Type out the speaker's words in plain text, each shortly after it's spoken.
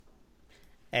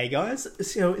Hey guys,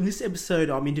 so in this episode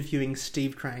I'm interviewing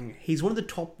Steve Trang. He's one of the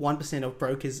top 1% of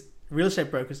brokers, real estate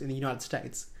brokers in the United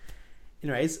States.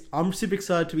 Anyways, I'm super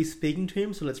excited to be speaking to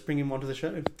him, so let's bring him onto the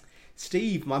show.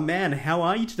 Steve, my man, how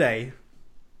are you today?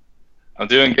 I'm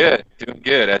doing good, doing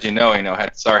good. As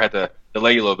I had to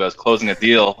delay you a little bit. I was closing a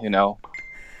deal,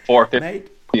 4:50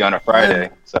 Mate, on a I'm Friday.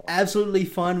 So, absolutely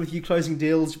fine with you closing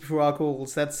deals before our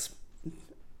calls. That's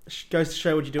goes to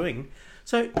show what you're doing.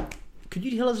 So, could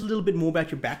you tell us a little bit more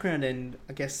about your background and,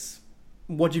 I guess,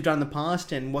 what you've done in the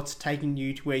past and what's taken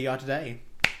you to where you are today?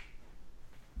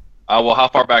 well, how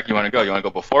far back you want to go? You want to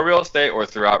go before real estate or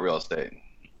throughout real estate?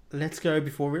 Let's go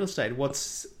before real estate.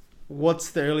 What's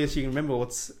the earliest you can remember?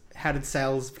 How did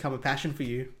sales become a passion for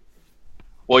you?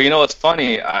 Well, it's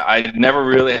funny. I never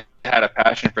really had a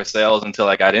passion for sales until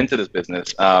I got into this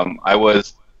business. My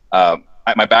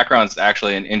background is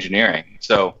actually in engineering,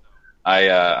 so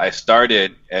I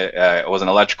started. I was an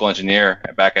electrical engineer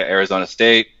back at Arizona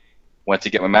State. Went to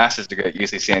get my master's degree at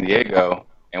UC San Diego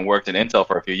and worked in Intel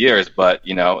for a few years. But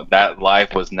that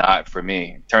life was not for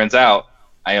me. Turns out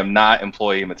I am not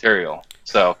employee material.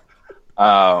 So,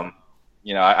 I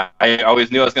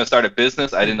always knew I was going to start a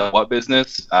business. I didn't know what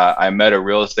business. I met a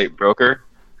real estate broker,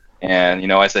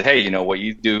 and I said, hey, what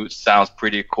you do sounds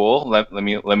pretty cool. Let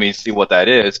me see what that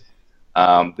is.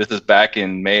 This is back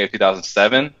in May of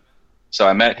 2007. So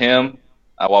I met him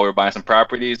while we were buying some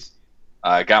properties.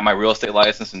 I got my real estate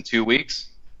license in 2 weeks,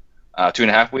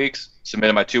 2.5 weeks,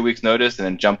 submitted my 2 weeks notice, and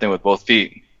then jumped in with both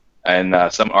feet. And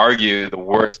some argue the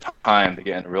worst time to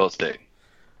get into real estate.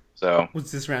 So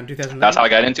Was this around that's 2008? how I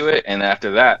got into it. And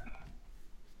after that,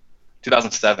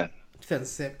 2007.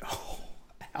 2007? Oh,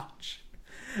 ouch.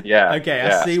 Yeah, Okay, I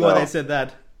yeah. see why they said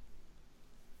that.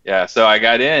 So I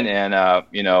got in, and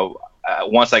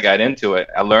once I got into it,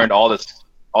 I learned all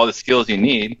the skills you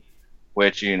need,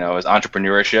 which is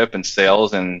entrepreneurship and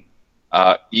sales and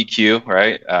EQ,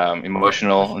 right?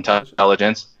 Emotional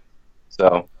intelligence.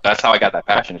 So that's how I got that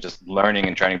passion, is just learning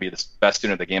and trying to be the best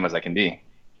student of the game as I can be.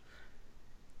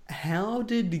 How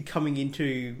did coming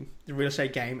into the real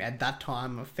estate game at that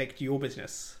time affect your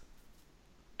business?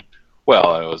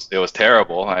 Well, it was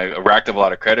terrible. I racked up a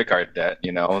lot of credit card debt.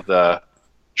 The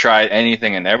tried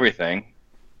anything and everything.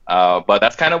 But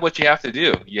that's kind of what you have to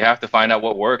do. You have to find out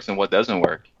what works and what doesn't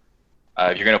work.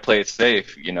 If you're going to play it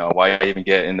safe, why even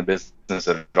get in the business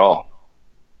at all?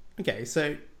 Okay,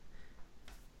 so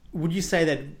would you say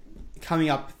that coming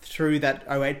up through that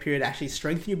 '08 period actually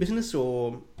strengthened your business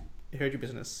or hurt your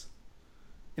business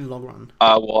in the long run?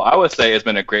 Well, I would say it's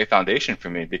been a great foundation for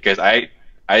me because I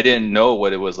didn't know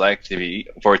what it was like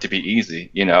for it to be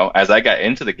easy. As I got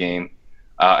into the game,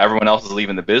 everyone else is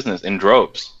leaving the business in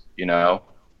droves.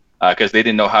 Because they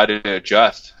didn't know how to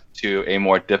adjust to a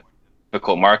more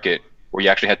difficult market where you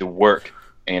actually had to work,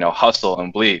 hustle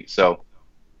and bleed. So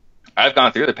I've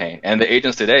gone through the pain, and the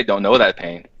agents today don't know that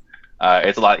pain.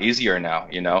 It's a lot easier now,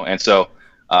 and so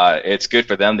it's good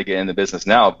for them to get in the business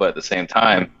now, but at the same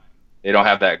time, they don't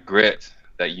have that grit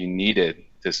that you needed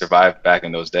to survive back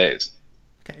in those days.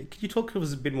 Okay, could you talk to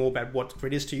us a bit more about what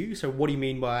grit is to you? So what do you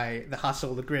mean by the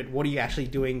hustle, the grit? What are you actually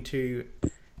doing to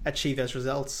achieve those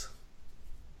results?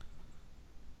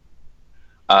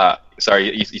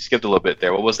 Sorry, you skipped a little bit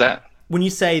there. What was that? When you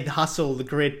say the hustle, the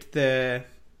grit, the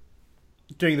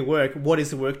doing the work, what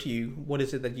is the work to you? What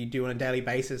is it that you do on a daily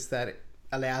basis that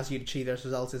allows you to achieve those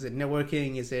results? Is it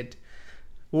networking? Is it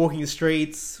walking the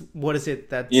streets? What is it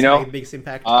that's You made know, the biggest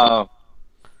impact?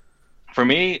 for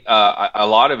me, a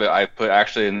lot of it I put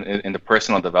actually into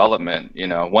personal development.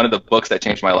 One of the books that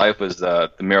changed my life was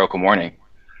The Miracle Morning.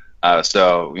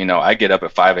 So I get up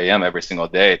at 5 a.m. every single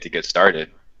day to get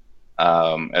started.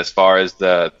 As far as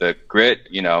the grit,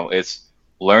 it's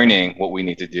learning what we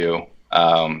need to do.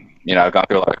 I've gone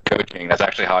through a lot of coaching. That's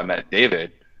actually how I met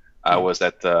David. I was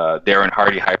at the Darren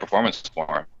Hardy High Performance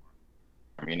Forum.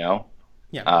 You know,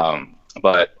 Yeah.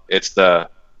 but it's the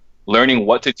learning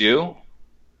what to do,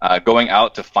 going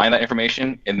out to find that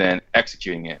information, and then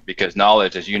executing it. Because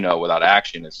knowledge, as you know, without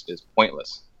action is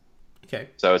pointless. Okay.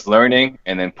 So it's learning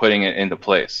and then putting it into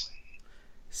place.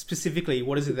 Specifically,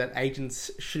 what is it that agents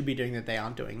should be doing that they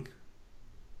aren't doing?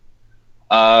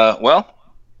 Well,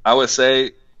 I would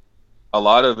say a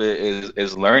lot of it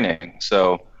is learning.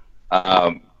 So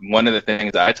one of the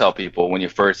things I tell people when you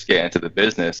first get into the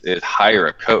business is hire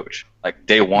a coach, like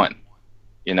day one.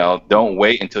 Don't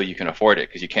wait until you can afford it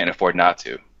because you can't afford not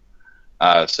to.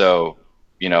 So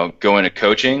go into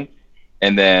coaching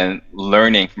and then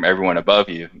learning from everyone above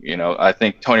you. I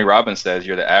think Tony Robbins says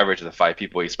you're the average of the 5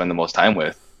 people you spend the most time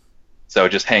with. So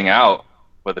just hang out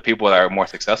with the people that are more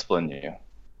successful than you.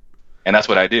 And that's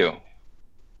what I do.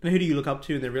 And who do you look up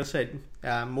to in the real estate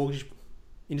mortgage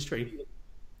industry?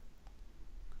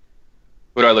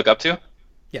 Who do I look up to?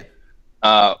 Yeah.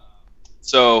 Uh,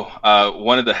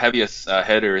 one of the heaviest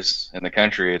hitters in the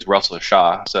country is Russell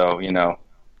Shaw. So,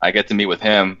 I get to meet with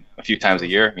him a few times a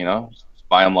year,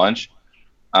 buy him lunch.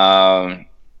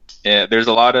 There's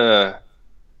a lot of,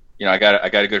 I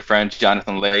got a good friend,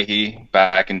 Jonathan Leahy,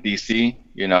 back in DC.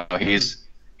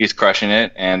 He's crushing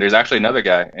it. And there's actually another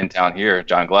guy in town here,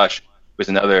 John Glush, who's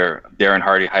another Darren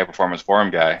Hardy high performance forum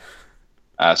guy.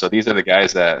 So these are the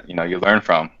guys that, you learn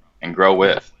from and grow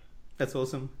with. That's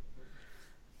awesome.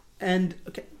 And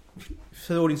okay,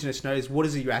 for the audience who just knows, what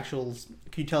is your actual?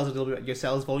 Can you tell us a little bit about your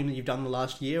sales volume that you've done the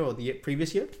last year or the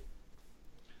previous year?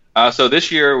 So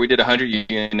this year we did 100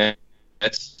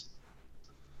 units,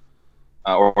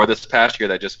 or this past year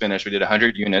that just finished, we did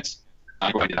 100 units.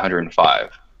 We did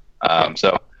 105.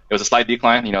 So it was a slight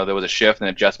decline. There was a shift and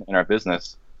adjustment in our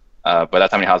business, but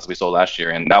that's how many houses we sold last year,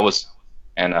 and that was,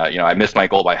 I missed my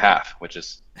goal by half, which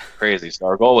is crazy. So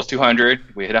our goal was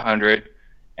 200. We hit 100.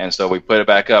 And so we put it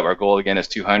back up. Our goal again is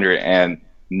 200, and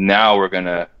now we're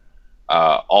gonna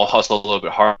all hustle a little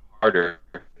bit harder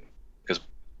because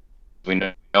we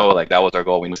know like that was our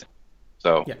goal. We missed it.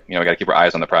 So we got to keep our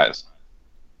eyes on the prize.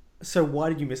 So why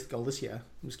did you miss the goal this year?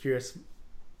 I'm just curious.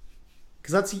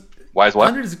 Because that's why is what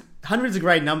 100 is a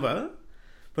great number,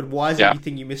 but why is it you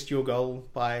think you missed your goal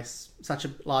by such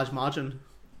a large margin?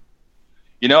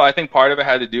 I think part of it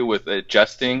had to do with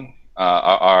adjusting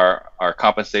our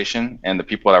compensation and the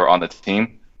people that were on the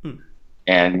team,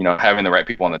 and having the right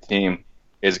people on the team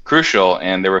is crucial.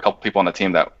 And there were a couple people on the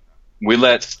team that we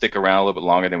let stick around a little bit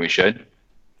longer than we should.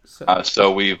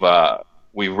 So we've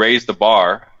raised the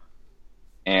bar,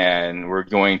 and we're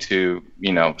going to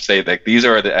say that these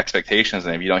are the expectations,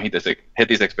 and if you don't hit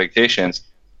these expectations,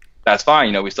 that's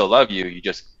fine. We still love you. You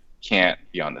just can't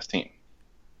be on this team.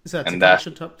 So that's a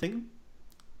culture type thing.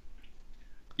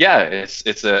 Yeah, it's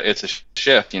a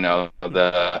shift. We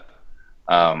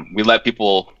let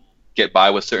people get by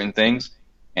with certain things,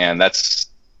 and that's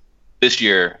this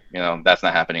year. That's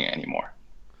not happening anymore.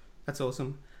 That's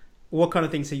awesome. What kind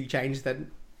of things have you changed that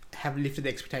have lifted the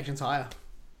expectations higher?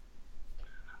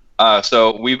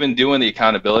 So we've been doing the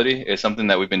accountability. It's something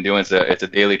that we've been doing. It's a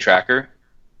daily tracker,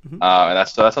 and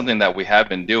that's something that we have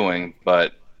been doing.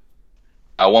 But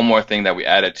one more thing that we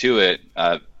added to it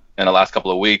in the last couple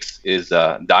of weeks is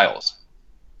dials.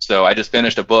 So I just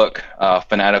finished a book,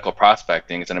 Fanatical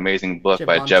Prospecting. It's an amazing book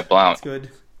by Jeb Blount. It's good.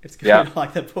 It's good. Yeah. I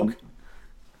like that book.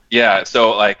 Yeah.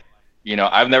 So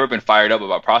I've never been fired up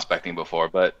about prospecting before,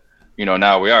 but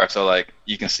now we are. So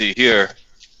you can see here,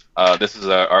 this is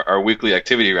our weekly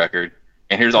activity record,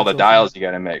 and here's all the dials you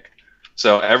got to make.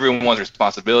 So everyone's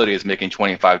responsibility is making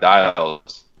 25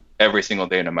 dials every single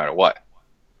day, no matter what.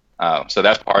 So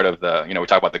that's part of the, we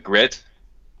talk about the grit.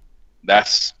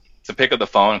 That's to pick up the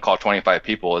phone and call 25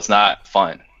 people. It's not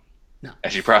fun,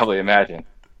 as you probably imagine.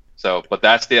 So, but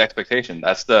that's the expectation.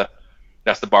 That's the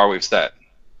bar we've set.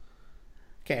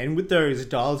 Okay, and with those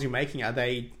dials you're making, are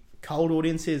they cold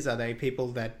audiences? Are they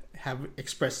people that have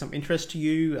expressed some interest to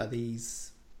you? Are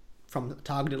these from the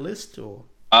targeted list or?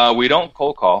 We don't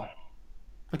cold call.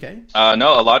 Okay.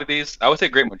 No, a lot of these, I would say a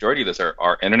great majority of this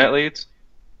are internet leads,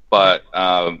 but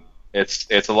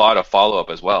it's a lot of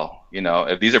follow-up as well.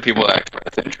 If these are people that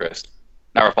express interest,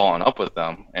 now we're following up with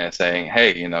them and saying,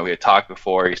 hey, we had talked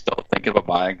before, you're still thinking about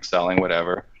buying, selling,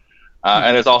 whatever.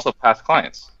 And there's also past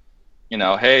clients.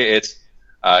 Hey, it's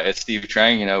Steve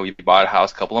Trang, we bought a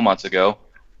house a couple of months ago.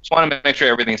 Just want to make sure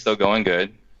everything's still going good.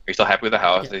 Are you still happy with the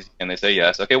house? Yeah. And they say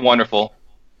yes. Okay, wonderful.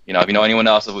 If you know anyone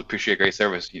else that would appreciate great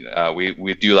service,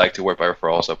 we do like to work by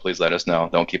referral, so please let us know.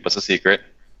 Don't keep us a secret.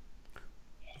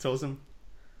 That's awesome.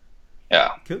 Yeah.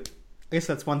 Cool. I guess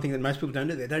that's one thing that most people don't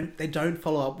do. They don't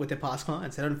follow up with their past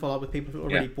clients. They don't follow up with people who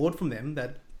already bought from them.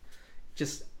 That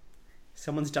just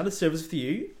someone's done a service for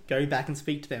you, go back and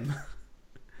speak to them.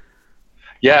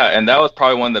 Yeah, and that was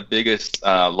probably one of the biggest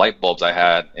light bulbs I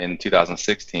had in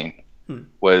 2016.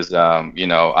 Was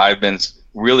I've been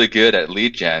really good at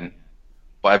lead gen,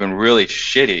 but I've been really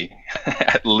shitty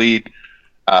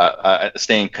at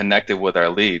staying connected with our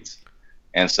leads.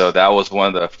 And so that was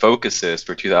one of the focuses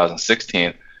for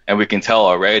 2016. And we can tell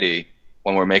already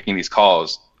when we're making these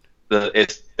calls, the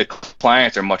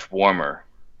clients are much warmer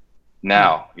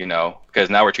now, because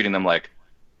now we're treating them like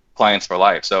clients for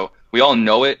life. So we all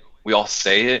know it, we all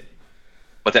say it,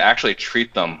 but to actually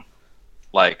treat them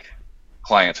like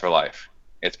clients for life,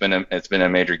 it's been a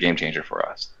major game changer for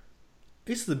us.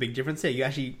 This is the big difference there. You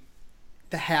actually,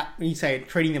 when you say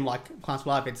treating them like clients for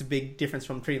life, it's a big difference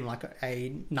from treating them like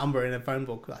a number in a phone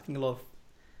book. I think a lot of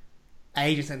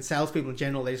agents and salespeople in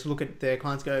general, they just look at their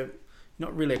clients and go, "You're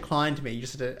not really a client to me, you're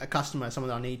just a customer, someone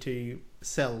that I need to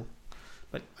sell."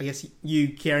 But I guess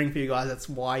you caring for you guys, that's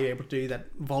why you're able to do that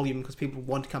volume, because people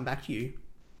want to come back to you.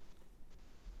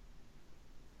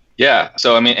 Yeah.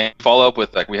 So I mean, and follow up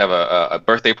with like we have a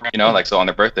birthday, like so on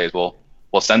their birthdays we'll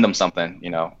send them something,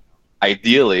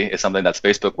 Ideally, it's something that's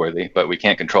Facebook worthy, but we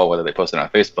can't control whether they post it on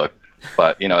Facebook.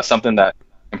 But it's something that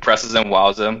impresses them,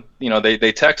 wows them.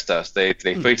 They text us, they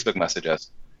Facebook message us.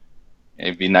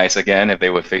 It'd be nice again if they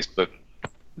would Facebook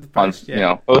post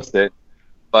it.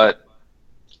 But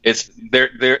it's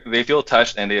they feel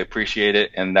touched and they appreciate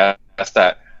it, and that's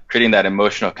that creating that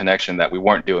emotional connection that we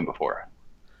weren't doing before.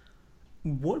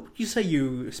 What would you say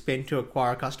you spend to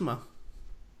acquire a customer?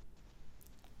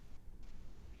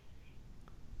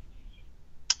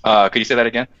 Could you say that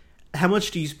again? How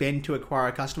much do you spend to acquire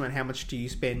a customer, and how much do you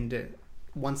spend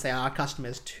once they are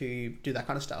customers to do that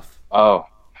kind of stuff? Oh,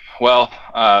 well,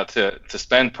 to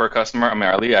spend per customer, I mean,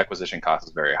 our lead acquisition cost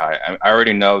is very high. I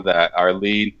already know that our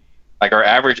lead, like our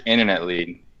average internet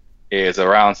lead, is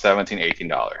around $17,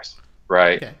 $18,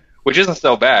 right? Okay. Which isn't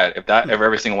so bad if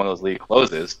every single one of those leads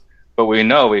closes. But we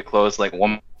know we close like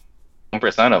 1%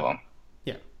 of them.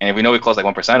 Yeah. And if we know we close like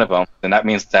 1% of them, then that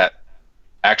means that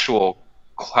actual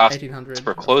cost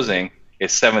per closing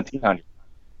is $1,700.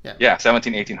 Yeah,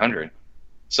 17, 1,800.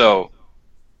 So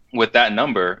with that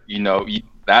number,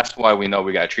 that's why we know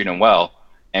we got to treat them well,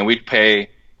 and we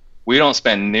don't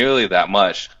spend nearly that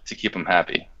much to keep them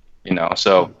happy.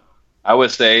 So I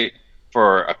would say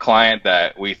for a client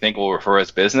that we think will refer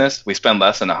us business, we spend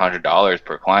less than $100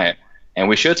 per client, and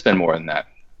we should spend more than that.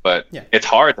 But it's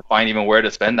hard to find even where to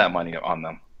spend that money on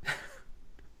them.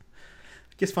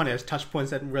 Just finding those touch points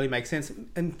that really make sense,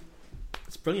 and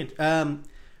it's brilliant.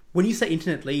 When you say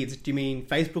internet leads, do you mean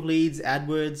Facebook leads,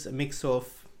 AdWords, a mix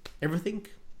of everything?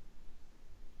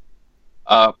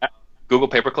 Google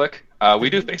pay-per-click. We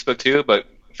do Facebook too, but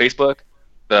Facebook,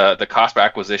 the cost per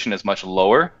acquisition is much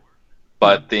lower,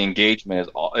 but the engagement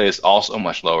is also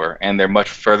much lower, and they're much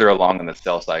further along in the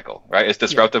sales cycle. Right? It's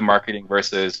disruptive marketing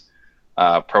versus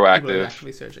proactive. People are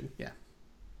actually searching. Yeah.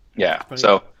 Yeah.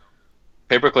 So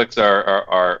pay-per-clicks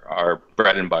are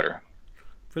bread and butter.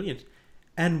 Brilliant.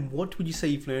 And what would you say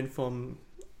you've learned from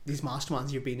these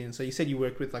masterminds you've been in? So you said you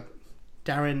worked with like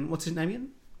Darren, what's his name again?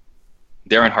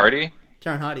 Darren Hardy.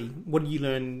 Darren Hardy. What did you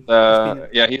learn?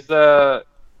 He's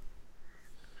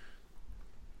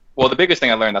well, the biggest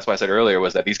thing I learned, that's why I said earlier,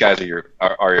 was that these guys are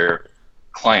your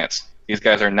clients. These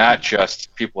guys are not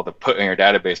just people to put in your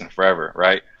database and forever,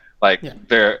 right? Like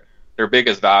their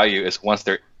biggest value is once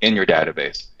they're in your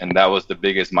database, and that was the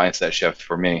biggest mindset shift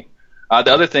for me.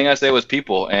 The other thing I say was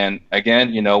people, and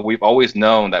again, we've always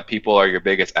known that people are your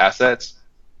biggest assets,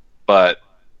 but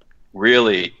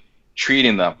really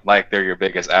treating them like they're your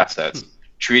biggest assets,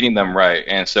 treating them right,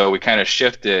 and so we kind of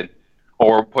shifted,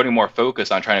 or we're putting more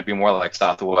focus on trying to be more like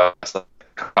Southwest, like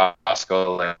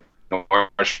Costco, like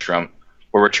Nordstrom,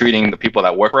 where we're treating the people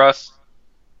that work for us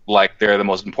like they're the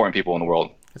most important people in the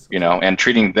world. And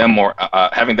treating them more,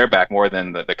 having their back more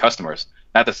than the customers.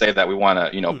 Not to say that we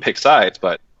want to, pick sides,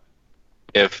 but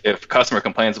if customer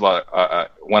complains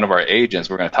about one of our agents,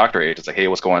 we're going to talk to our agents like, hey,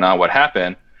 what's going on? What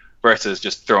happened? Versus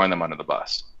just throwing them under the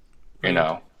bus,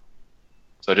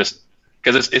 So just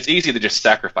because it's easy to just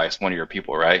sacrifice one of your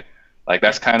people, right? Like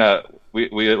that's kind of we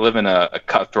live in a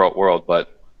cutthroat world,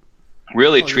 but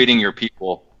really treating your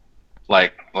people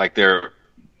like they're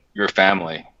your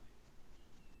family.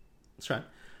 That's right.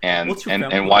 And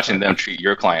watching them treat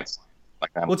your clients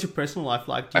like family. What's your personal life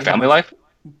like? My family life?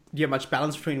 Do you have much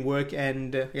balance between work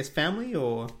and family,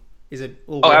 or is it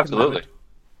all? Oh, absolutely.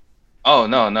 Oh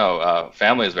no.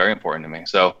 Family is very important to me.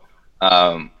 So,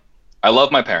 I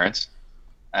love my parents,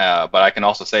 but I can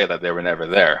also say that they were never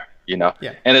there. Yeah.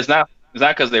 And it's not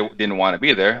because they didn't want to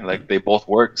be there. Like they both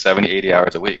work 70, 80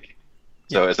 hours a week.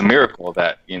 So it's a miracle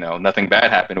that nothing bad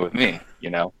happened with me.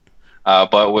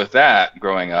 But with that,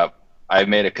 growing up, I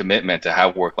made a commitment to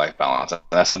have work-life balance.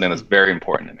 That's something that's very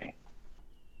important to me.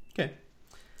 Okay.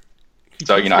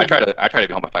 So I try to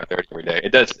be home at 5:30 every day.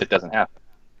 It doesn't happen,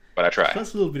 but I try. Tell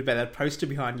us a little bit about that poster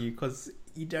behind you, because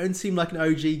you don't seem like an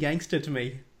OG gangster to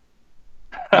me.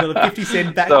 You've got a 50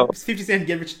 cent 50 cent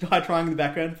get rich guy trying in the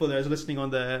background for those listening on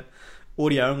the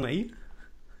audio only.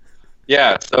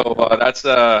 Yeah, so that's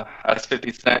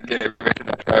 50 Cent get rich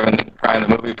trying the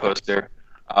movie poster.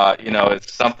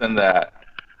 It's something that.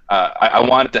 I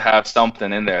wanted to have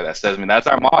something in there that says, that's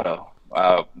our motto.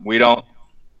 We're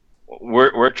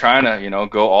trying to,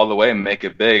 go all the way and make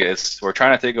it big. We're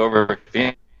trying to take over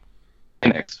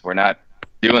Phoenix. We're not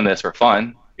doing this for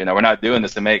fun. We're not doing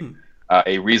this to make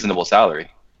a reasonable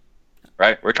salary,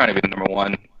 right? We're trying to be the number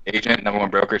one agent, number one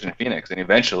brokerage in Phoenix, and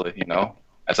eventually,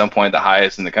 at some point, the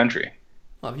highest in the country.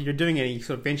 Well, if you're doing any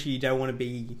sort of venture, you don't want to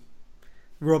be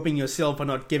robbing yourself or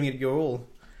not giving it your all.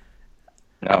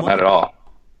 No, not at all.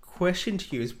 Question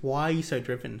to you is, why are you so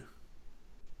driven?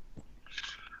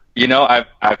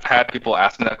 I've had people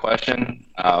ask me that question.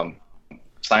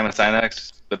 Simon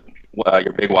Sinek,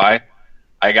 your big why.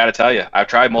 I got to tell you, I've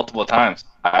tried multiple times.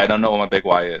 I don't know what my big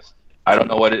why is. I don't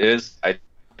know what it is. I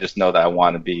just know that I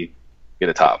want to be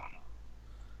the top.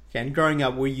 Okay, and growing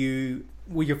up, were your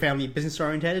family business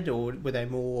oriented, or were they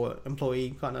more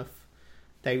employee kind of?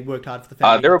 They worked hard for the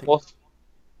family. They were both.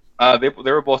 They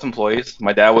were both employees.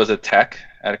 My dad was a tech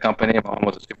at a company. My mom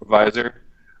was a supervisor.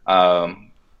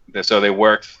 So they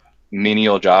worked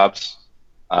menial jobs.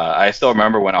 I still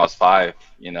remember when I was 5.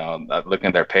 Looking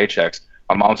at their paychecks.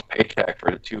 My mom's paycheck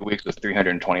for 2 weeks was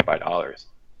 $325.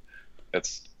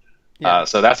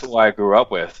 So that's what I grew up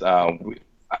with.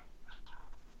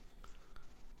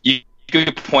 You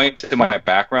could point to my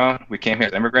background. We came here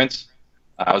as immigrants.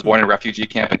 I was born in a refugee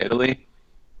camp in Italy.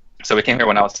 So we came here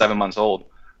when I was 7 months old.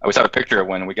 I always have a picture of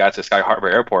when we got to Sky Harbor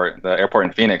Airport, the airport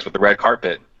in Phoenix, with the red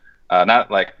carpet.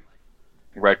 Not like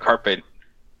red carpet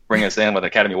bringing us in with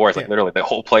Academy Awards. Like literally the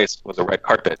whole place was a red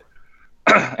carpet.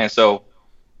 And so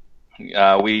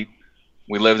we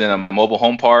lived in a mobile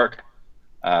home park.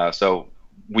 So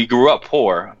we grew up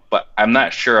poor, but I'm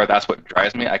not sure that's what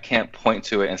drives me. I can't point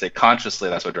to it and say consciously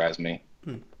that's what drives me.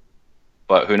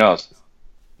 But who knows?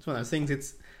 It's one of those things.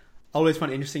 It's always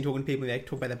find it interesting talking to people that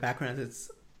talk about their backgrounds.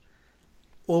 It's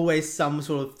always some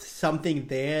sort of something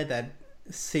there that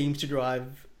seems to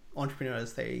drive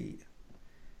entrepreneurs. I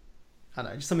don't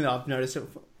know, just something that I've noticed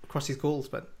across these calls,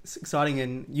 but it's exciting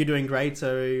and you're doing great,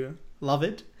 so love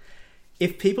it.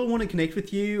 If people want to connect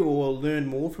with you or learn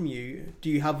more from you, do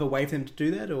you have a way for them to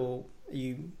do that, or are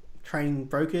you training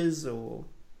brokers, or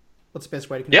what's the best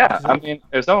way to connect with yourself? I mean,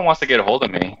 if someone wants to get a hold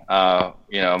of me,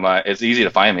 it's easy to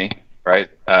find me, right?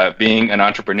 Being an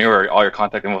entrepreneur, all your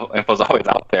contact info is always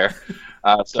out there.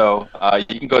 So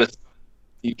you can go to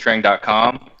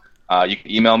stevetrang.com. You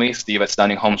can email me,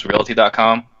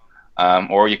 steve@stunninghomesrealty.com,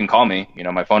 or you can call me.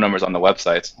 My phone number is on the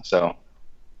website. So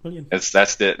brilliant.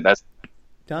 That's it. That's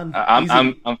done.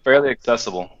 I'm fairly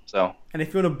accessible. So. And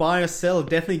if you want to buy or sell,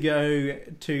 definitely go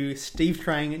to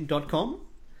stevetrang.com.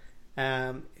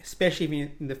 Especially if you're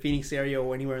in the Phoenix area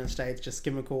or anywhere in the States, just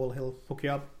give him a call. He'll hook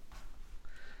you up.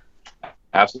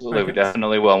 Absolutely, we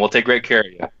definitely will. And we'll take great care of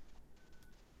you.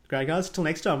 Great, guys. Till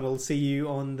next time, we'll see you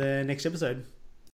on the next episode.